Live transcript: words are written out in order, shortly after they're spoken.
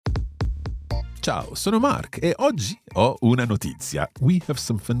Ciao, sono Mark e oggi ho una notizia. We have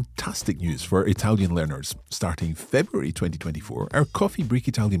some fantastic news for Italian learners. Starting February 2024, our Coffee Break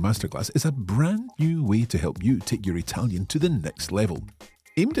Italian Masterclass is a brand new way to help you take your Italian to the next level.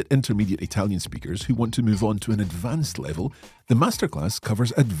 Aimed at intermediate Italian speakers who want to move on to an advanced level, the masterclass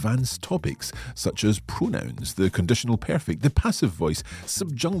covers advanced topics such as pronouns, the conditional perfect, the passive voice,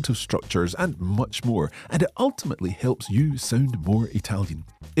 subjunctive structures, and much more, and it ultimately helps you sound more Italian.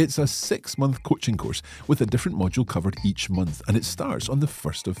 It's a 6-month coaching course with a different module covered each month, and it starts on the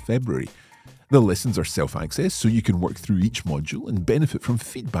 1st of February. The lessons are self-access, so you can work through each module and benefit from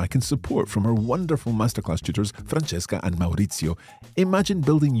feedback and support from our wonderful masterclass tutors, Francesca and Maurizio. Imagine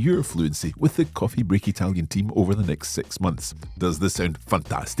building your fluency with the Coffee Break Italian team over the next 6 months. Does this sound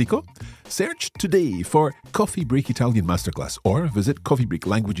fantastico? Search today for Coffee Break Italian Masterclass or visit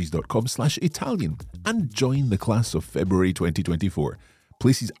coffeebreaklanguages.com/Italian and join the class of February 2024.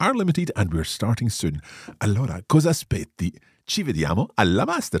 Places are limited and we're starting soon. Allora, cosa aspetti? Ci vediamo alla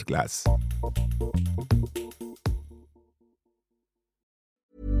masterclass!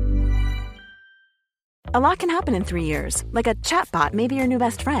 A lot can happen in 3 years, like a chatbot may be your new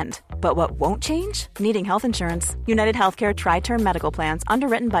best friend. But what won't change? Needing health insurance. United Healthcare Tri-Term Medical Plans,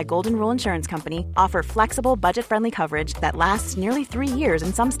 underwritten by Golden Rule Insurance Company, offer flexible, budget-friendly coverage that lasts nearly 3 years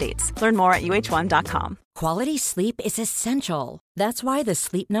in some states. Learn more at uh1.com. Quality sleep is essential. That's why the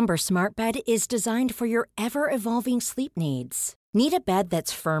Sleep Number Smart Bed is designed for your ever-evolving sleep needs. Need a bed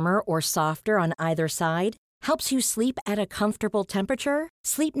that's firmer or softer on either side? Helps you sleep at a comfortable temperature?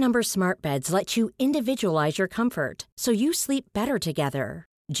 Sleep Number Smart Beds let you individualize your comfort, so you sleep better together.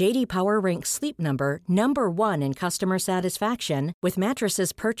 J.D. Power ranks Sleep Number number 1 in customer satisfaction with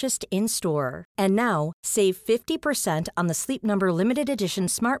mattresses purchased in-store. And now, save 50% on the Sleep Number Limited Edition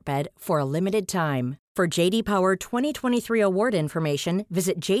Smart Bed for a limited time. For J.D. Power 2023 award information,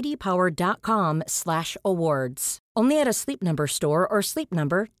 visit jdpower.com/awards. Only at a Sleep Number store or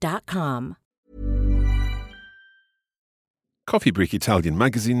sleepnumber.com. Coffee Break Italian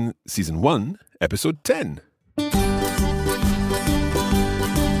Magazine, Season 1, Episode 10.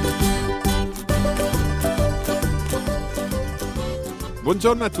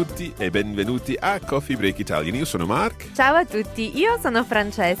 Buongiorno a tutti e benvenuti a Coffee Break Italian. Io sono Mark. Ciao a tutti, io sono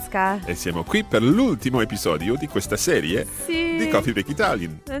Francesca. E siamo qui per l'ultimo episodio di questa serie di Coffee Break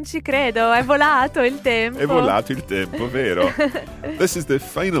Italian. Non ci credo, è volato il tempo. È volato il tempo, vero? This is the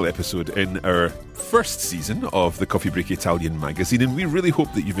final episode in our first season of the Coffee Break Italian magazine, and we really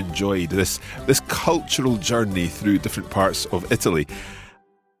hope that you've enjoyed this cultural journey through different parts of Italy.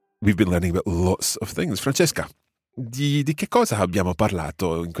 We've been learning about lots of things. Francesca, di che cosa abbiamo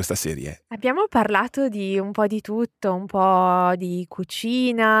parlato in questa serie? Abbiamo parlato di un po' di tutto, un po' di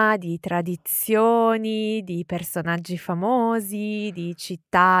cucina, di tradizioni, di personaggi famosi, di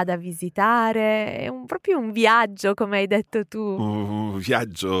città da visitare. È proprio un viaggio, come hai detto tu. Un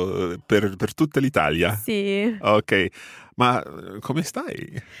viaggio per tutta l'Italia? Sì. Ok, ma come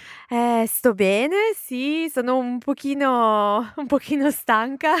stai? Sto bene, sì, sono un pochino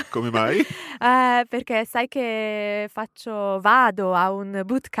stanca. Come mai? Perché sai che vado a un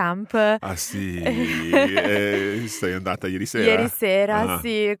bootcamp. Ah sì, sei andata ieri sera? Ieri sera,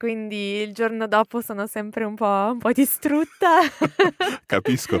 sì, quindi il giorno dopo sono sempre un po' distrutta.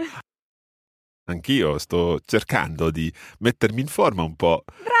 Capisco. Anch'io sto cercando di mettermi in forma un po'.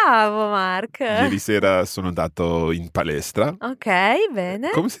 Bravo Mark! Ieri sera sono andato in palestra. Ok, bene.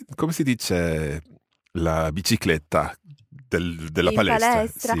 Come si dice la bicicletta della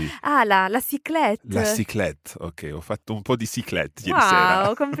palestra? Sì. Ah, la cyclette. La cyclette, ok. Ho fatto un po' di cyclette ieri sera.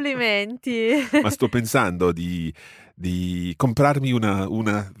 Wow, Wow, complimenti! Ma sto pensando di comprarmi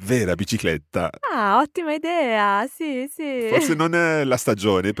una vera bicicletta. Ah, ottima idea, sì. Forse non è la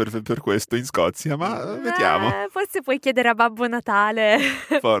stagione per questo in Scozia, ma vediamo. Forse puoi chiedere a Babbo Natale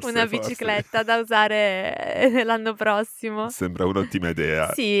una bicicletta da usare l'anno prossimo. Sembra un'ottima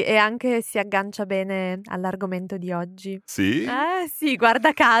idea. Sì, e anche si aggancia bene all'argomento di oggi. Sì? Sì,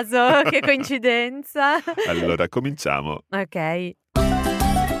 guarda caso, che coincidenza. Allora, cominciamo. Ok.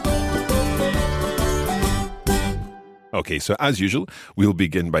 Okay, so as usual, we'll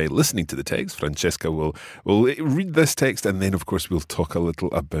begin by listening to the text. Francesca will read this text, and then, of course, we'll talk a little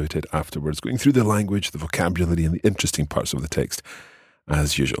about it afterwards, going through the language, the vocabulary, and the interesting parts of the text,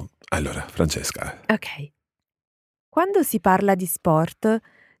 as usual. Allora, Francesca. Ok. Quando si parla di sport,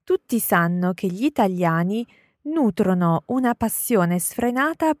 tutti sanno che gli italiani nutrono una passione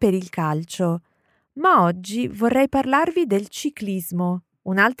sfrenata per il calcio, ma oggi vorrei parlarvi del ciclismo,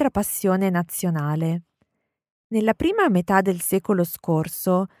 un'altra passione nazionale. Nella prima metà del secolo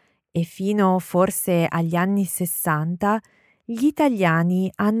scorso, e fino forse agli anni 60, gli italiani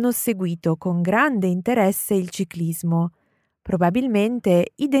hanno seguito con grande interesse il ciclismo,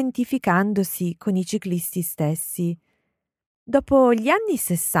 probabilmente identificandosi con i ciclisti stessi. Dopo gli anni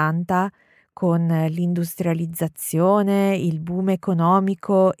 60, con l'industrializzazione, il boom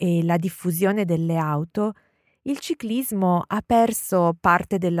economico e la diffusione delle auto, il ciclismo ha perso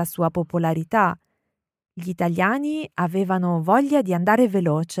parte della sua popolarità. Gli italiani avevano voglia di andare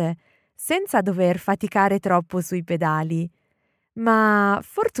veloce, senza dover faticare troppo sui pedali. Ma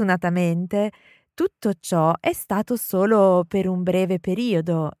fortunatamente tutto ciò è stato solo per un breve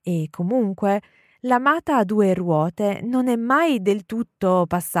periodo e comunque l'amata a due ruote non è mai del tutto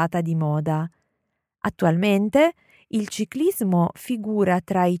passata di moda. Attualmente il ciclismo figura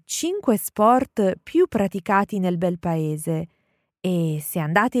tra i 5 sport più praticati nel bel paese e se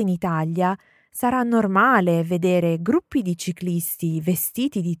andate in Italia sarà normale vedere gruppi di ciclisti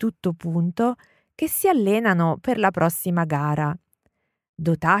vestiti di tutto punto che si allenano per la prossima gara.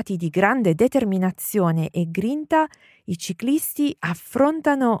 Dotati di grande determinazione e grinta, i ciclisti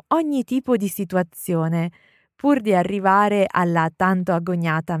affrontano ogni tipo di situazione pur di arrivare alla tanto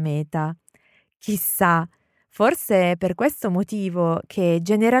agognata meta. Chissà, forse è per questo motivo che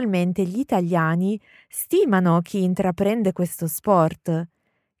generalmente gli italiani stimano chi intraprende questo sport.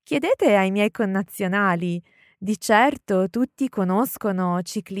 Chiedete ai miei connazionali. Di certo tutti conoscono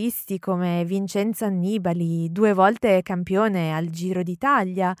ciclisti come Vincenzo Annibali, 2 volte campione al Giro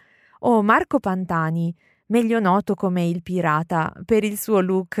d'Italia, o Marco Pantani, meglio noto come il Pirata per il suo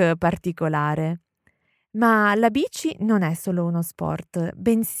look particolare. Ma la bici non è solo uno sport,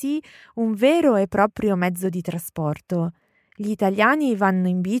 bensì un vero e proprio mezzo di trasporto. Gli italiani vanno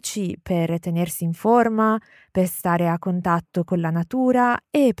in bici per tenersi in forma, per stare a contatto con la natura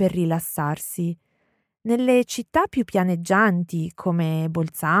e per rilassarsi. Nelle città più pianeggianti come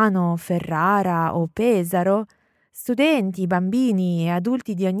Bolzano, Ferrara o Pesaro, studenti, bambini e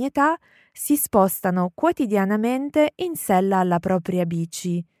adulti di ogni età si spostano quotidianamente in sella alla propria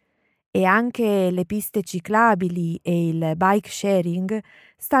bici. E anche le piste ciclabili e il bike sharing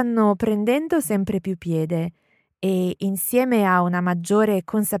stanno prendendo sempre più piede e, insieme a una maggiore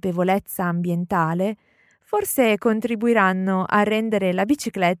consapevolezza ambientale, forse contribuiranno a rendere la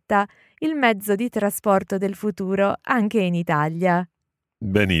bicicletta il mezzo di trasporto del futuro anche in Italia.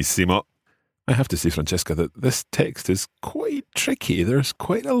 Benissimo. I have to say, Francesca, that this text is quite tricky. There's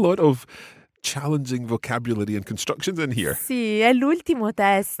quite a lot of challenging vocabulary and constructions in here. Sì, è l'ultimo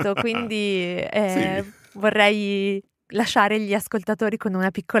testo, quindi Sì. vorrei lasciare gli ascoltatori con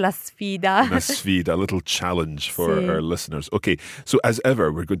una piccola sfida. Una sfida, a little challenge for Sì. our listeners. Okay, so as ever,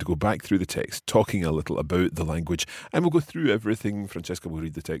 we're going to go back through the text, talking a little about the language, and we'll go through everything. Francesca will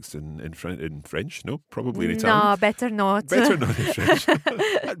read the text in French, no? Probably in Italian. No, better not. Better not in French.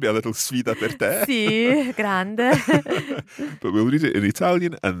 That'd be a little sfida per te. Sì, grande. But we'll read it in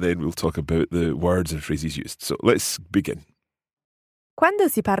Italian, and then we'll talk about the words and phrases used. So let's begin. Quando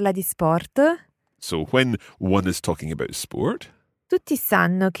si parla di sport, So when one is talking about sport, tutti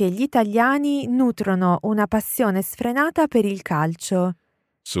sanno che gli italiani nutrono una passione sfrenata per il calcio.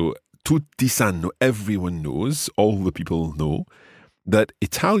 so tutti sanno, everyone knows, all the people know, that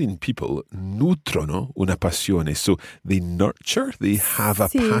Italian people nutrono una passione. So they nurture, they have a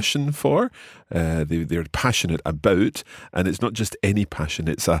Sì. passion for, they're passionate about, and it's not just any passion,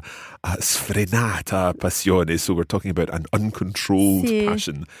 it's a sfrenata passione. So we're talking about an uncontrolled Sì.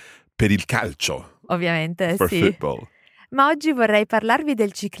 passion per il calcio, Ovviamente, for sì. football. Ma oggi vorrei parlarvi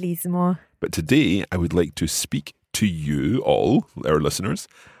del ciclismo. But today I would like to speak to you all, our listeners,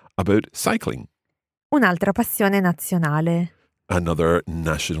 about cycling, Un'altra passione nazionale. another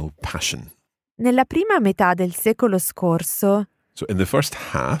national passion. Nella prima metà del secolo scorso, So in the first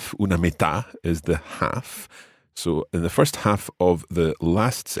half, una metà is the half. So in the first half of the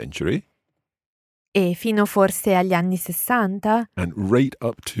last century e fino forse agli anni 60, and right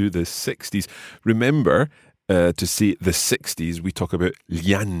up to the 60s, remember to say the 60s, we talk about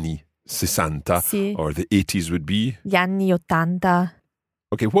gli anni 60, Sì. or the 80s would be. gli anni 80.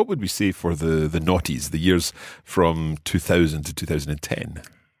 Okay, what would we say for the noughties, the years from 2000 to 2010?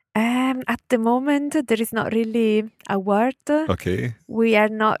 At the moment, there is not really a word. Okay. We are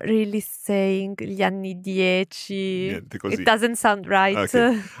not really saying gli anni 10. Niente così. It doesn't sound right.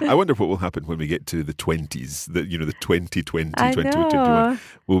 Okay. I wonder what will happen when we get to the 20s, the 2020, I 2021. know.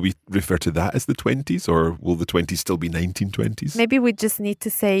 Will we refer to that as the 20s, or will the 20s still be 1920s? Maybe we just need to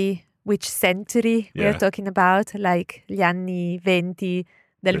say which century we Yeah. are talking about, like gli anni 20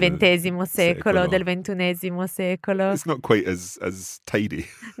 del XX secolo, secolo. del XXI secolo. It's not quite as tidy.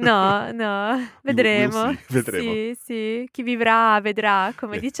 No, vedremo. We'll see. Vedremo. Sì, chi vivrà vedrà,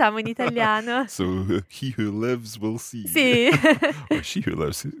 come diciamo in italiano. So he who lives will see. Sì. Or she who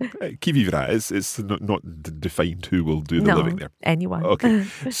lives. Chi vivrà. It's not defined who will do the living there. Anyone. Okay.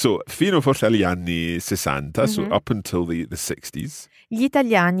 So fino forse agli anni 60, so Mhm. up until the 60s. Gli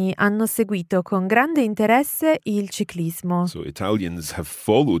italiani hanno seguito con grande interesse il ciclismo, So Italians have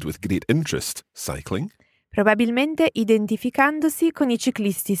followed with great interest cycling. probabilmente identificandosi con i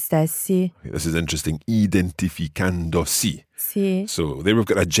ciclisti stessi. This is interesting. Identificandosi. Sì, So there we've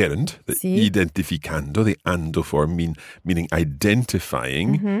got a gerund, the Sì. identificando, the ando form, meaning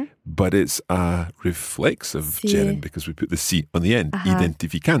identifying, but it's a reflexive Sì. gerund because we put the si on the end. Uh-huh.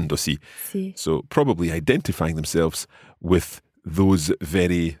 Identificandosi. sì. So probably identifying themselves with those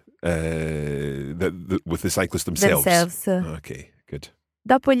very, with the cyclists themselves. Okay, good.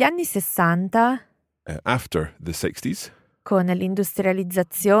 Dopo gli anni 60, After the 60s, con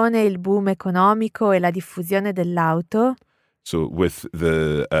l'industrializzazione, il boom economico e la diffusione dell'auto, so with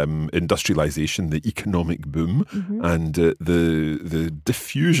the industrialization, the economic boom, and the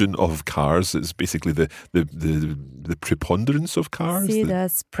diffusion of cars, it's basically the preponderance of cars. sì, the the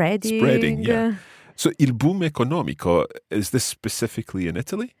spreading. spreading, yeah. So il boom economico, is this specifically in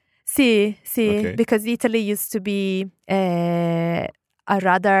Italy? Sì, Okay. because Italy used to be a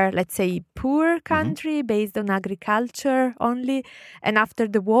rather, let's say, poor country based on agriculture only. And after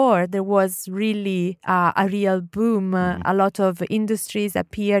the war, there was really a real boom. A lot of industries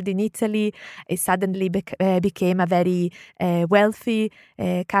appeared in Italy. It suddenly became a very wealthy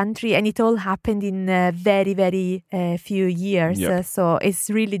country. And it all happened in very, very few years. Yep. So it's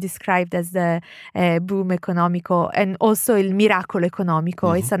really described as the boom economico. And also il miracolo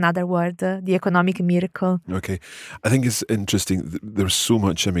economico. It's another word, the economic miracle. Okay. I think it's interesting. There was so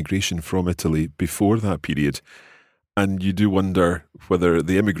much immigration from Italy before that period. And you do wonder whether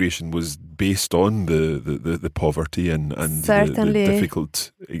the immigration was based on the poverty and the Certainly.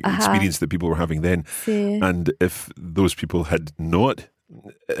 difficult experience that people were having then. Sì. And if those people had not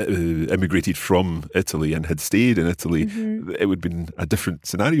immigrated from Italy and had stayed in Italy, it would have been a different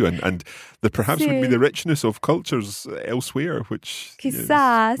scenario. And there perhaps would be Sì. the richness of cultures elsewhere, which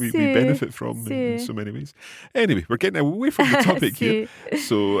Chissà, we sì, benefit from in sì. so many ways. Anyway, we're getting away from the topic here. Sì.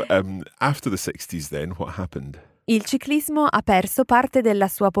 So after the 60s then, what happened? Il ciclismo ha perso parte della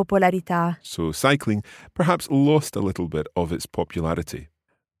sua popolarità. So cycling perhaps lost a little bit of its popularity.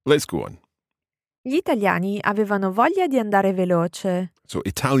 Let's go on. Gli italiani avevano voglia di andare veloce. So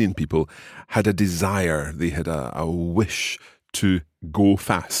Italian people had a desire, they had a wish to go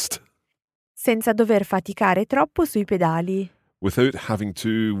fast Senza dover faticare troppo sui pedali. without having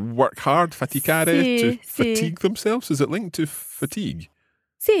to work hard, faticare, Sì, to sì. fatigue themselves. Is it linked to fatigue?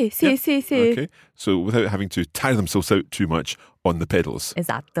 Sì, Yeah. sì. Okay. So without having to tire themselves out too much on the pedals.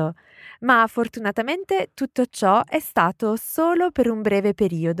 Esatto. Ma fortunatamente tutto ciò è stato solo per un breve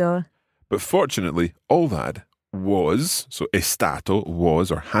periodo. But fortunately, all that was, so è stato, was,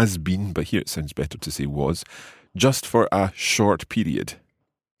 or has been, but here it sounds better to say was, just for a short period.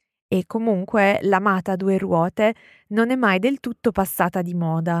 E comunque l'amata a due ruote non è mai del tutto passata di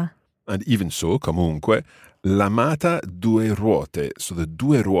moda. And even so, comunque, l'amata due ruote. So the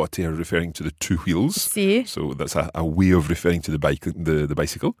due ruote are referring to the two wheels. Sì. So that's a way of referring to the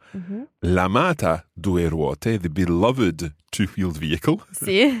bicycle. L'amata due ruote, the beloved two-wheeled vehicle,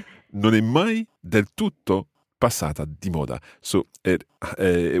 Sì. non è mai del tutto passata di moda. So it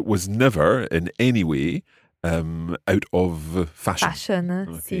was never in any way out of fashion. Fashion,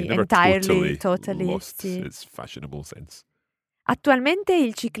 Okay, sì, never entirely, totally lost sì. its fashionable sense. Attualmente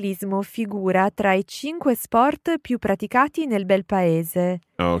il ciclismo figura tra i 5 sport più praticati nel bel paese.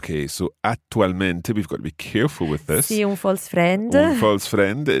 Okay, so attualmente, we've got to be careful with this. Sì, un false friend. Un false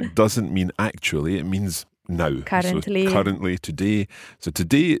friend, it doesn't mean actually, it means now. Currently. So currently, today. So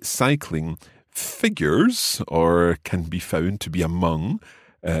today, cycling figures or can be found to be among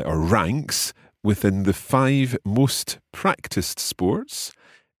or ranks within the 5 most practiced sports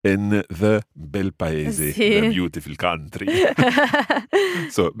in the Bel Paese, Sì. the beautiful country.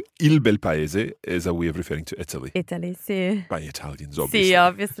 So, il Bel Paese is a way of referring to Italy. Italy, sì. By Italians, obviously. Sì,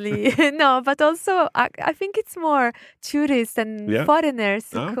 obviously. No, but also I think it's more tourists and Yeah.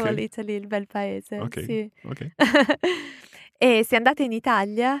 foreigners who Ah, call okay. Italy il bel paese. Okay, Sì. okay. E se andate in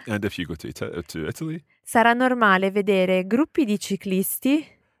Italia, And if you go to Italy, sarà normale vedere gruppi di ciclisti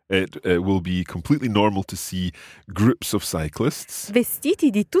It will be completely normal to see groups of cyclists. Vestiti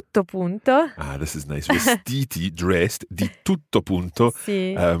di tutto punto. Ah, this is nice. Vestiti, dressed, di tutto punto.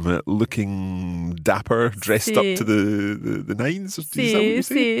 Sì. Looking dapper, dressed up to the nines. Is that what you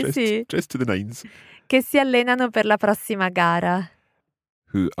say? Sì. Dressed to the nines. Che si allenano per la prossima gara.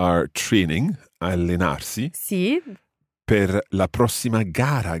 Who are training, allenarsi, Sì. per la prossima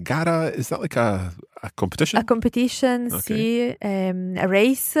gara. Gara, is that like a competition? A competition, Okay. sì. A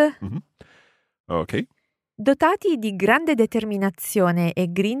race. Mm-hmm. Okay. Dotati di grande determinazione e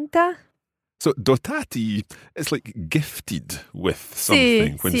grinta. So dotati is like gifted with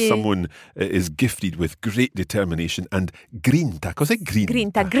something. When sì. someone is gifted with great determination and grinta. Cos'è grinta?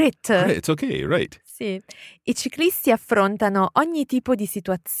 Grinta, grit. Grit, okay, right. Sì. I ciclisti affrontano ogni tipo di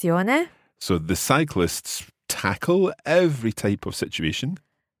situazione So the cyclists tackle every type of situation.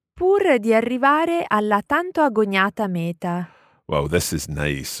 pur di arrivare alla tanto agoniata meta. Wow, this is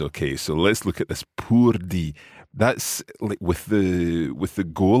nice. Okay, so let's look at this purdi. That's like with the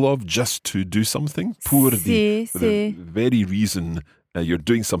goal of just to do something. Purdi. Sì, The sì. very reason you're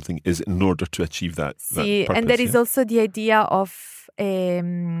doing something is in order to achieve that. Sì, that purpose, and there is yeah? also the idea of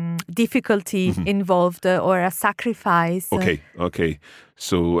difficulty involved or a sacrifice. Okay.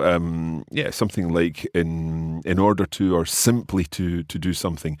 So something like in order to or simply to do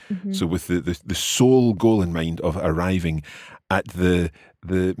something. So with the sole goal in mind of arriving at the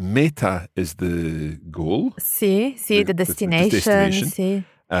meta is the goal. Sì, The the destination, destination. sì.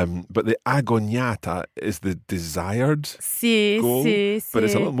 But the agoniata is the desired Sì, goal. sì, But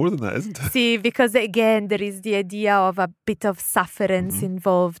it's a sì. lot more than that, isn't it? Sì, because again, there is the idea of a bit of sufferance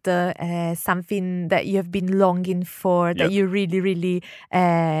involved, something that you have been longing for, that Yep. you really, really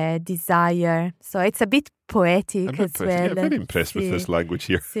desire. So it's a bit poetic I'm as well. Yeah, very impressed with Sì, this language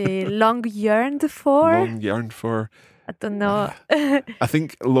here. sì, long yearned for? Long yearned for. I don't know. I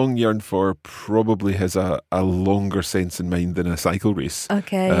think long yearned for probably has a longer sense in mind than a cycle race.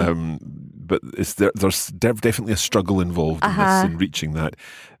 Okay. But there's definitely a struggle involved in this, in reaching that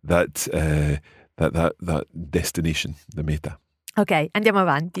destination, the meta. Ok, andiamo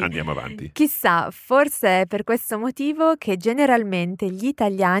avanti. Andiamo avanti. Chissà, forse è per questo motivo che generalmente gli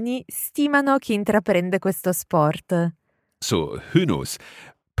italiani stimano chi intraprende questo sport. So, who knows?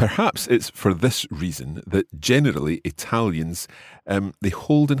 Perhaps it's for this reason that generally Italians, they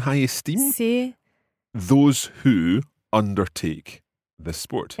hold in high esteem Sì, those who undertake this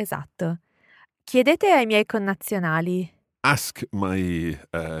sport. esatto. Chiedete ai miei connazionali. Ask my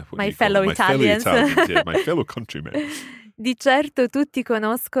fellow Italians. My fellow countrymen. Di certo tutti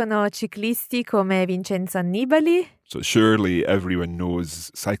conoscono ciclisti come Vincenzo Annibali, So surely everyone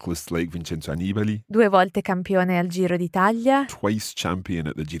knows cyclists like Vincenzo Annibali, 2 volte campione al Giro d'Italia, twice champion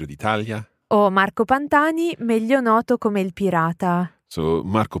at the Giro d'Italia. o Marco Pantani, meglio noto come il Pirata. So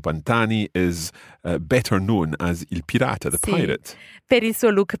Marco Pantani is better known as Il Pirata, the Sì, pirate, per il suo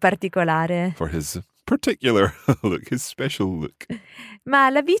look particolare. for his particular look, his special look. Ma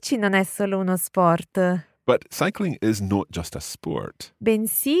la bici non è solo uno sport, But cycling is not just a sport,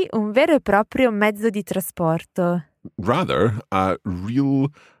 bensì un vero e proprio mezzo di trasporto. rather a real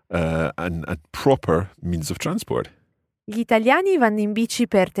and a proper means of transport. Gli italiani vanno in bici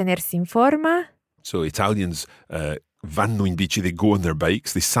per tenersi in forma, So Italians vanno in bici, they go on their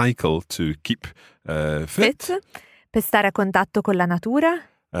bikes, they cycle to keep fit, per stare a contatto con la natura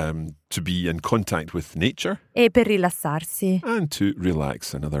to be in contact with nature, e per rilassarsi. and to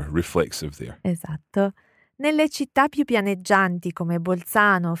relax, another reflexive there. Esatto. Nelle città più pianeggianti come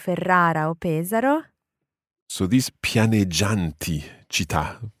Bolzano, Ferrara o Pesaro, So these pianeggianti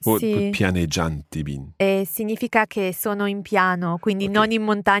città, what Sì. would pianeggianti mean? significa che sono in piano, quindi non in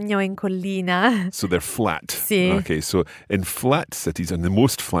montagna o in collina. So they're flat. Sì. Okay, so in flat cities, and the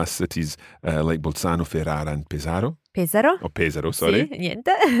most flat cities like Bolzano, Ferrara and Pesaro, Pesaro? sorry. Sì,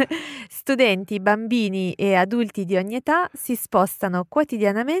 niente. Studenti, bambini e adulti di ogni età si spostano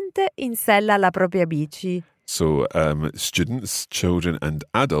quotidianamente in sella alla propria bici. So students, children and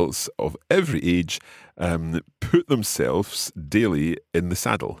adults of every age put themselves daily in the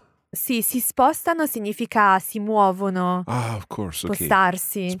saddle. Sì, si spostano significa si muovono, Ah, of course, okay.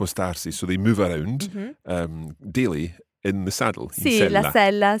 spostarsi. So they move around daily in the saddle, in Sì, sella, la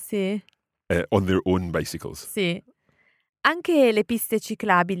sella, sì. on their own bicycles. Sì. Anche le piste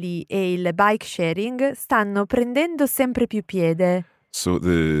ciclabili e il bike sharing stanno prendendo sempre più piede. So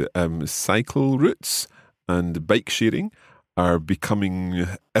the cycle routes and bike sharing are becoming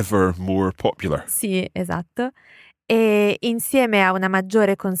ever more popular. Sì, esatto. E insieme a una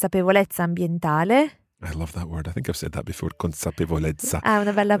maggiore consapevolezza ambientale, I love that word. I think I've said that before. Consapevolezza.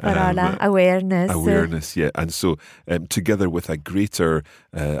 Una bella parola. Awareness. Awareness, yeah. And so, together with a greater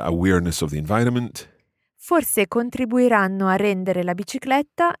awareness of the environment, forse contribuiranno a rendere la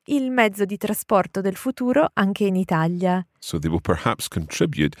bicicletta il mezzo di trasporto del futuro anche in Italia. So they will perhaps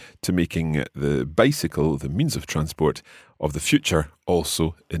contribute to making the bicycle the means of transport of the future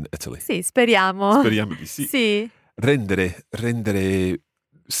also in Italy. Sì, speriamo. Speriamo di sì. Sì. Rendere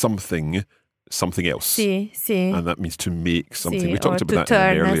something else. Sì. And that means to make something. Sì, We talked or about to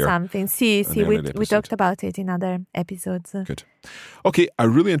that in turn an earlier something. Sì, we episode. talked about it in other episodes. Good. Okay, a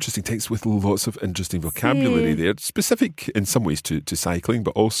really interesting text with lots of interesting vocabulary there, specific in some ways to cycling,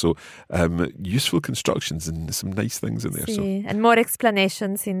 but also useful constructions and some nice things in there. Sì. So. And more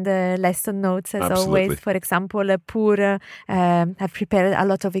explanations in the lesson notes as Absolutely. always. For example, pur, I've prepared a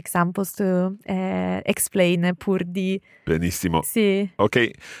lot of examples to explain pur di. Benissimo. Sì.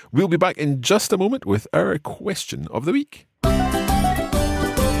 Okay, we'll be back in just a moment with our question of the week.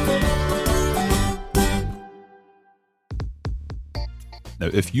 Now,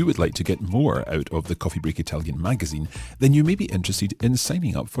 if you would like to get more out of the Coffee Break Italian magazine, then you may be interested in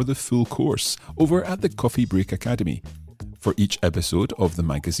signing up for the full course over at the Coffee Break Academy. For each episode of the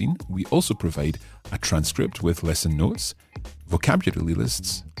magazine, we also provide a transcript with lesson notes, vocabulary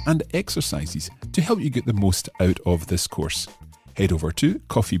lists, and exercises to help you get the most out of this course. Head over to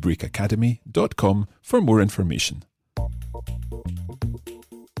coffeebreakacademy.com for more information.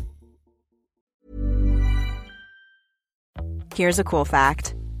 Here's a cool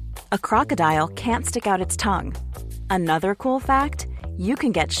fact. A crocodile can't stick out its tongue. Another cool fact, you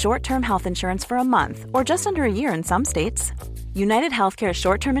can get short-term health insurance for a month or just under a year in some states. United Healthcare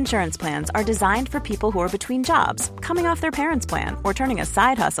short-term insurance plans are designed for people who are between jobs, coming off their parents' plan, or turning a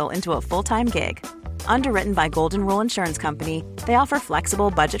side hustle into a full-time gig. Underwritten by Golden Rule Insurance Company, they offer flexible,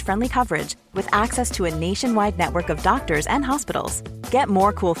 budget-friendly coverage with access to a nationwide network of doctors and hospitals. Get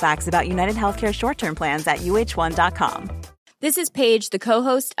more cool facts about United Healthcare short-term plans at uh1.com. This is Paige, the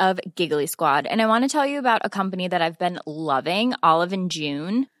co-host of Giggly Squad, and I want to tell you about a company that I've been loving, Olive &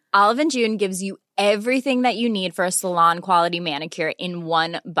 June. Olive & June gives you everything that you need for a salon-quality manicure in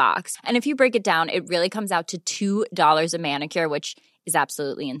one box. And if you break it down, it really comes out to $2 a manicure, which is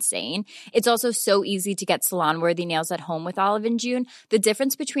absolutely insane. It's also so easy to get salon-worthy nails at home with Olive & June. The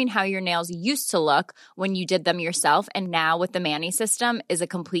difference between how your nails used to look when you did them yourself and now with the Mani system is a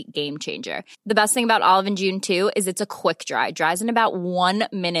complete game changer. The best thing about Olive & June, too, is it's a quick dry. Dries in about 1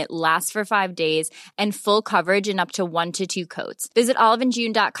 minute, lasts for 5 days, and full coverage in up to 1 to 2 coats. Visit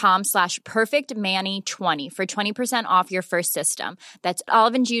oliveandjune.com/perfectmani20 for 20% off your first system. That's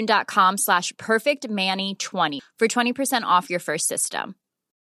oliveandjune.com/perfectmani20 for 20% off your first system.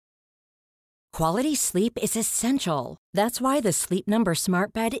 Quality sleep is essential. That's why the Sleep Number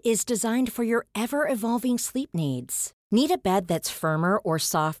Smart Bed is designed for your ever-evolving sleep needs. Need a bed that's firmer or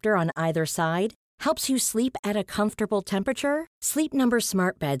softer on either side? Helps you sleep at a comfortable temperature? Sleep Number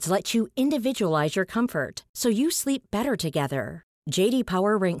Smart Beds let you individualize your comfort, so you sleep better together. J.D.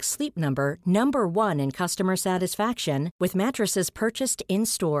 Power ranks Sleep Number number 1 in customer satisfaction with mattresses purchased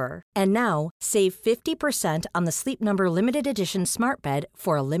in-store. And now, save 50% on the Sleep Number Limited Edition Smart Bed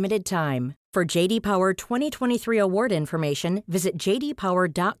for a limited time. For J.D. Power 2023 award information, visit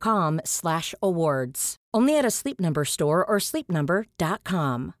jdpower.com/awards. Only at a Sleep Number store or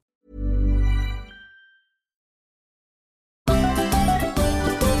sleepnumber.com.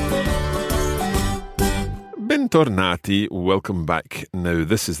 Bentornati, welcome back. Now,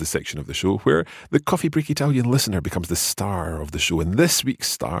 this is the section of the show where the Coffee Break Italian listener becomes the star of the show. And this week's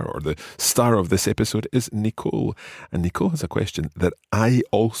star, or the star of this episode, is Nicole. And Nicole has a question that I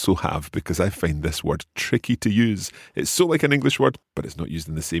also have because I find this word tricky to use. It's so like an English word, but it's not used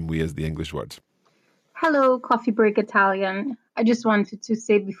in the same way as the English word. Hello, Coffee Break Italian. I just wanted to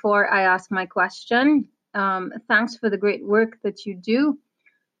say before I ask my question, thanks for the great work that you do.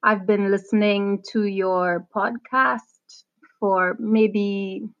 I've been listening to your podcast for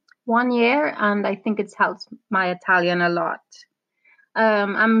maybe 1 year, and I think it's helped my Italian a lot.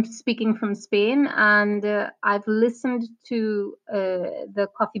 I'm speaking from Spain, and I've listened to the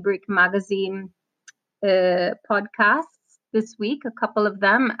Coffee Break Magazine podcasts this week, a couple of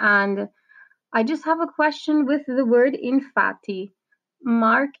them, and I just have a question with the word infatti.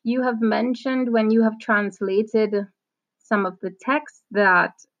 Mark, you have mentioned when you have translated some of the text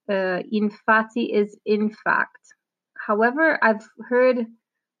that infatti is in fact. However, I've heard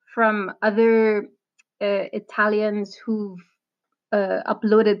from other Italians who've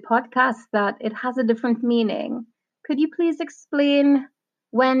uploaded podcasts that it has a different meaning. Could you please explain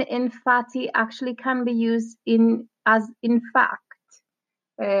when infatti actually can be used as in fact?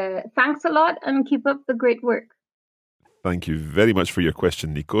 Thanks a lot and keep up the great work. Thank you very much for your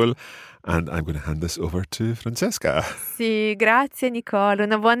question, Nicole. And I'm going to hand this over to Francesca. Sì, grazie Nicole,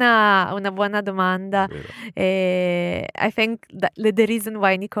 una buona domanda. I think that the reason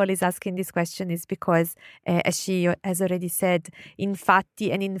why Nicole is asking this question is because, as she has already said,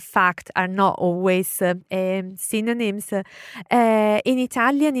 infatti and in fact are not always synonyms. In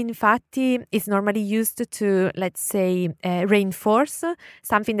Italian, infatti is normally used to, let's say, reinforce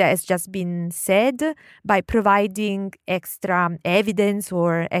something that has just been said by providing extra evidence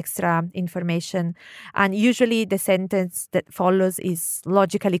or extra information, and usually the sentence that follows is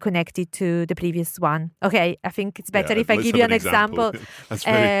logically connected to the previous one. Okay, I think it's better if I give you an example. That's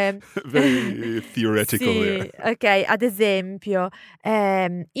very theoretical sì, there. Ok, ad esempio,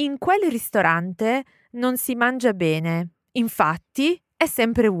 in quel ristorante non si mangia bene, infatti è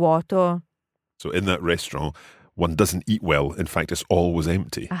sempre vuoto. So in that restaurant, one doesn't eat well. In fact, it's always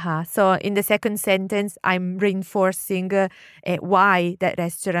empty. So in the second sentence, I'm reinforcing why that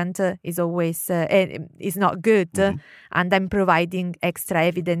restaurant is always is not good, and I'm providing extra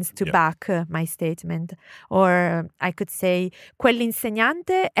evidence to back my statement. Or I could say,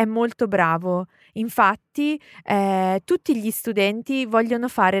 quell'insegnante è molto bravo. Infatti, tutti gli studenti vogliono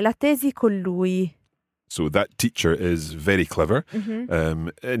fare la tesi con lui. So that teacher is very clever.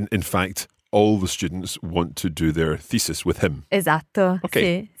 In fact, all the students want to do their thesis with him. Esatto.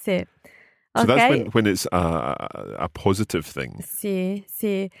 Okay. Sì. So Okay. that's when it's a positive thing. Sì.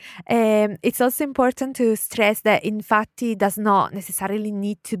 It's also important to stress that infatti does not necessarily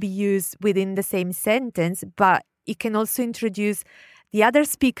need to be used within the same sentence, but it can also introduce the other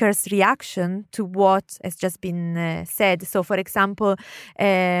speaker's reaction to what has just been said. So, for example,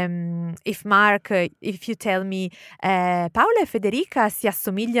 if you tell me, Paola e Federica si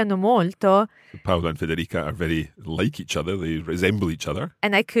assomigliano molto. Paola and Federica are very like each other. They resemble each other.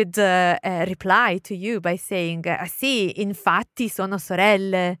 And I could reply to you by saying, sì, infatti sono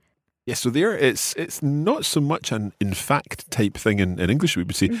sorelle. Yeah, so there it's not so much an in fact type thing in English, we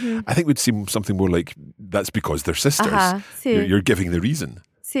would say. I think it would seem something more like that's because they're sisters. Sì. You're giving the reason.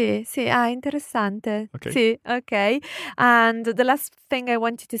 Sì, interessante. Okay. Sì, okay. And the last thing I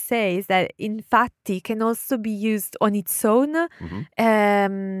wanted to say is that infatti can also be used on its own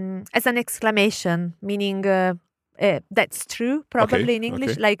as an exclamation, meaning that's true, probably in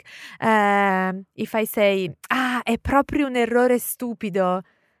English. Okay. Like if I say, è proprio un errore stupido.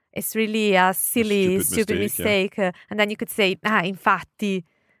 It's really a silly, stupid mistake. And then you could say, infatti.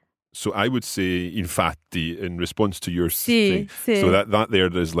 So I would say infatti in response to your Sì. thing. So that there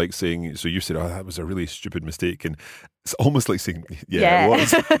is like saying, so you said, that was a really stupid mistake. And it's almost like saying, it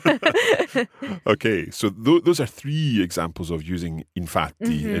was. Okay, so those are three examples of using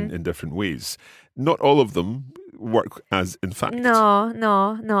infatti in different ways. Not all of them work as in fact.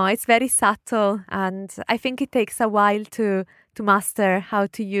 No. It's very subtle. And I think it takes a while to master how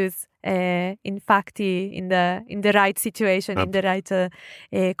to use infatti in the right situation, in the right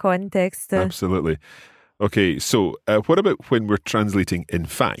context. Absolutely. Okay, so what about when we're translating in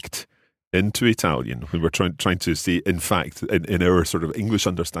fact into Italian, when we're trying to say in fact in our sort of English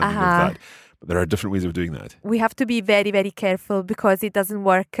understanding of that? But there are different ways of doing that. We have to be very, very careful because it doesn't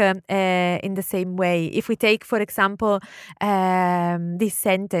work in the same way. If we take, for example, this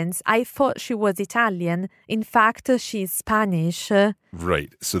sentence, I thought she was Italian. In fact, she's Spanish.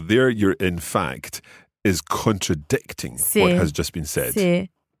 Right. So there your in fact is contradicting what has just been said. Sì.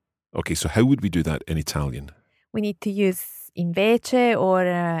 Okay, so how would we do that in Italian? We need to use invece or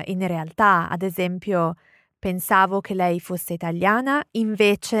in realtà. Ad esempio, pensavo che lei fosse italiana,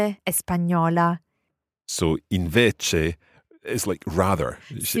 invece è spagnola. So invece is like rather.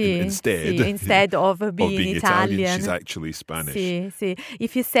 Instead of being Italian, she's actually Spanish. Sì.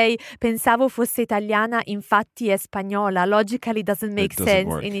 If you say pensavo fosse italiana, infatti è spagnola, logically doesn't make sense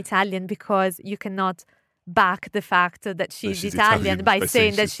work in Italian because you cannot back the fact that she's Italian by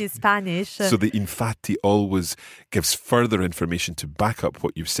saying that she's Spanish. So the infatti always gives further information to back up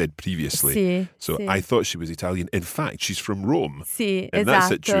what you've said previously. I thought she was Italian. In fact, she's from Rome. Sì, in that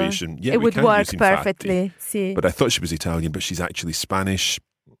situation, it would work perfectly. Sì. But I thought she was Italian, but she's actually Spanish.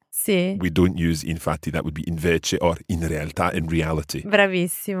 Sì. We don't use infatti. That would be invece or in realtà, in reality.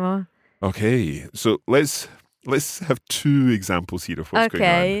 Bravissimo. Okay, so let's have two examples here of what's going on.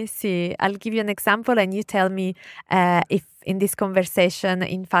 Okay, sì. I'll give you an example and you tell me if in this conversation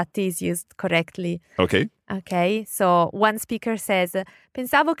infatti is used correctly. Okay, so one speaker says,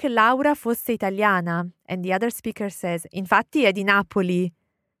 pensavo che Laura fosse italiana. And the other speaker says, infatti è di Napoli.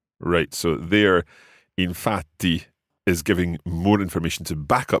 Right, so there, infatti is giving more information to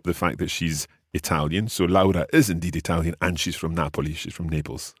back up the fact that she's Italian. So Laura is indeed Italian and she's from Napoli. She's from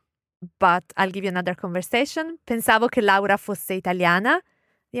Naples. But I'll give you another conversation. Pensavo che Laura fosse italiana.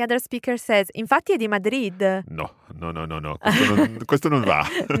 The other speaker says, infatti è di Madrid. No. Questo non va.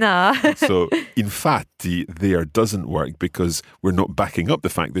 No. So, infatti there doesn't work because we're not backing up the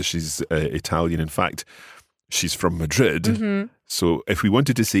fact that she's Italian. In fact, she's from Madrid. Mm-hmm. So if we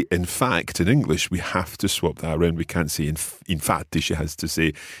wanted to say in fact in English, we have to swap that around. We can't say infatti, she has to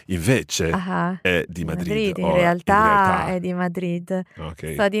say invece è di Madrid. In realtà è di Madrid.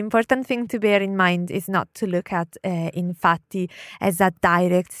 Okay. So the important thing to bear in mind is not to look at infatti as a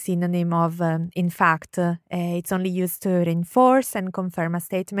direct synonym of in fact. It's only used to reinforce and confirm a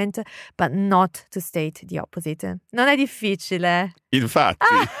statement, but not to state the opposite. Non è difficile. Infatti.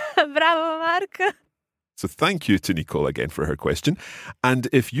 Bravo, Mark. So thank you to Nicole again for her question. And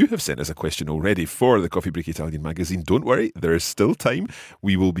if you have sent us a question already for the Coffee Break Italian magazine, don't worry, there is still time.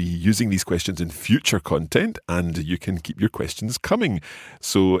 We will be using these questions in future content and you can keep your questions coming.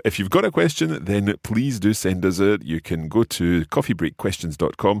 So if you've got a question, then please do send us it. You can go to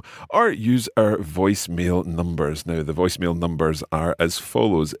coffeebreakquestions.com or use our voicemail numbers. Now, the voicemail numbers are as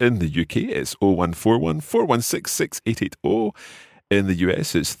follows. In the UK, it's 0141 416 6880. In the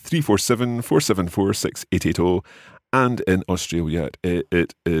US, it's 347-474-6880. And in Australia,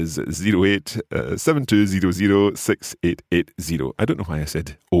 it is 08-7200-6880. I don't know why I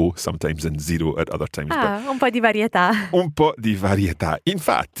said O sometimes and zero at other times. But un po' di varietà. Un po' di varietà.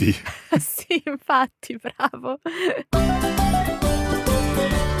 Infatti. Sì, infatti, bravo.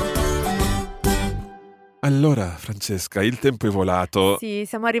 Allora, Francesca, il tempo è volato. Sì,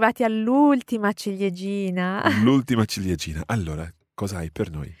 siamo arrivati all'ultima ciliegina. L'ultima ciliegina. Allora, cosa hai per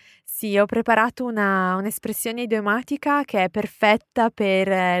noi? Sì, ho preparato un'espressione idiomatica che è perfetta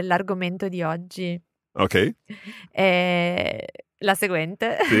per l'argomento di oggi. Ok. La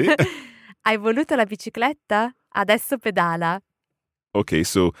seguente. Sì. Hai voluto la bicicletta? Adesso pedala. Okay,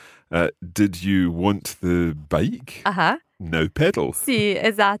 so did you want the bike? Uh-huh. Now pedal. Sì,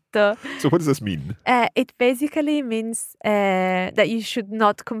 esatto. So what does this mean? It basically means that you should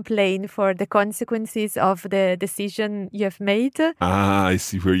not complain for the consequences of the decision you have made. Ah, I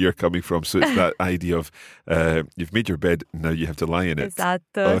see where you're coming from. So it's that idea of you've made your bed, now you have to lie in it.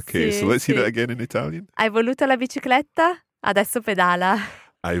 Esatto. Okay, sì, so let's hear sì. it again in Italian. Hai voluto la bicicletta? Adesso pedala.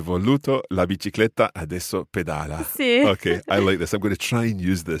 Hai voluto la bicicletta, adesso pedala. Sì. Okay, I like this. I'm going to try and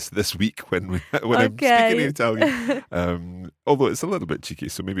use this week when I'm speaking in Italian. Although it's a little bit cheeky,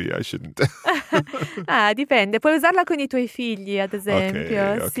 so maybe I shouldn't. Dipende. Puoi usarla con i tuoi figli, ad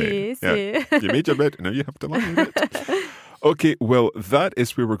esempio. Okay. Sì, Yeah. sì. You made your bed, now you have to lie in it. Okay, well, that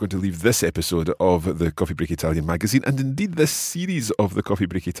is where we're going to leave this episode of the Coffee Break Italian magazine and indeed this series of the Coffee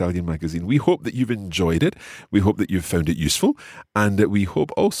Break Italian magazine. We hope that you've enjoyed it. We hope that you've found it useful. And we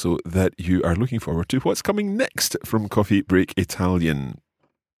hope also that you are looking forward to what's coming next from Coffee Break Italian.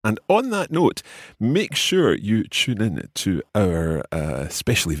 And on that note, make sure you tune in to our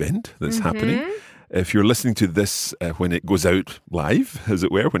special event that's happening. If you're listening to this when it goes out live, as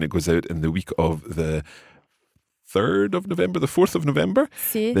it were, when it goes out in the week of the 3rd of November, the 4th of November,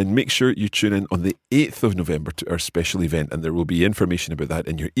 Sì. then make sure you tune in on the 8th of November to our special event. And there will be information about that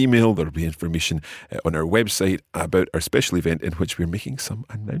in your email. There will be information on our website about our special event in which we're making some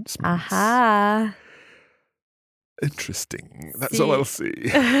announcements. Aha. Interesting. That's Sì. all I'll say.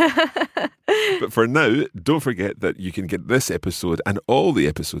 But for now, don't forget that you can get this episode and all the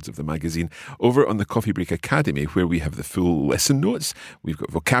episodes of the magazine over on the Coffee Break Academy, where we have the full lesson notes. We've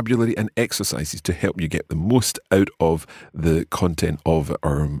got vocabulary and exercises to help you get the most out of the content of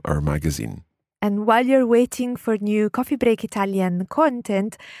our magazine. And while you're waiting for new Coffee Break Italian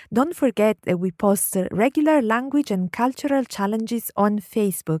content, don't forget that we post regular language and cultural challenges on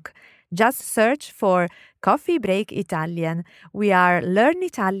Facebook. Just search for Coffee Break Italian. We are Learn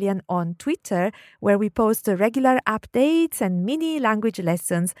Italian on Twitter, where we post regular updates and mini language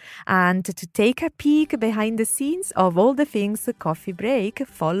lessons. And to take a peek behind the scenes of all the things Coffee Break,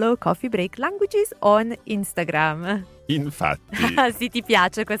 follow Coffee Break Languages on Instagram. Infatti. Sì, ti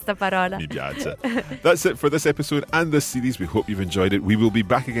piace questa parola. Mi piace. That's it for this episode and this series. We hope you've enjoyed it. We will be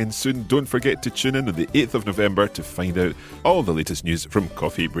back again soon. Don't forget to tune in on the 8th of November to find out all the latest news from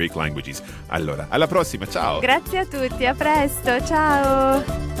Coffee Break Languages. Allora, alla prossima. Ciao. Grazie a tutti, a presto, ciao!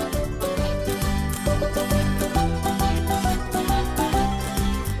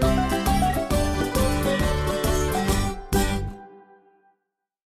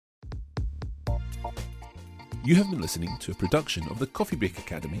 You have been listening to a production of the Coffee Break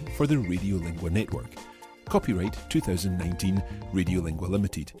Academy for the Radiolingua Network. Copyright 2019 Radiolingua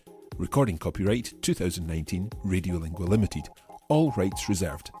Limited. Recording copyright 2019 Radiolingua Limited. All rights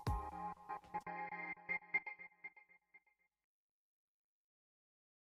reserved.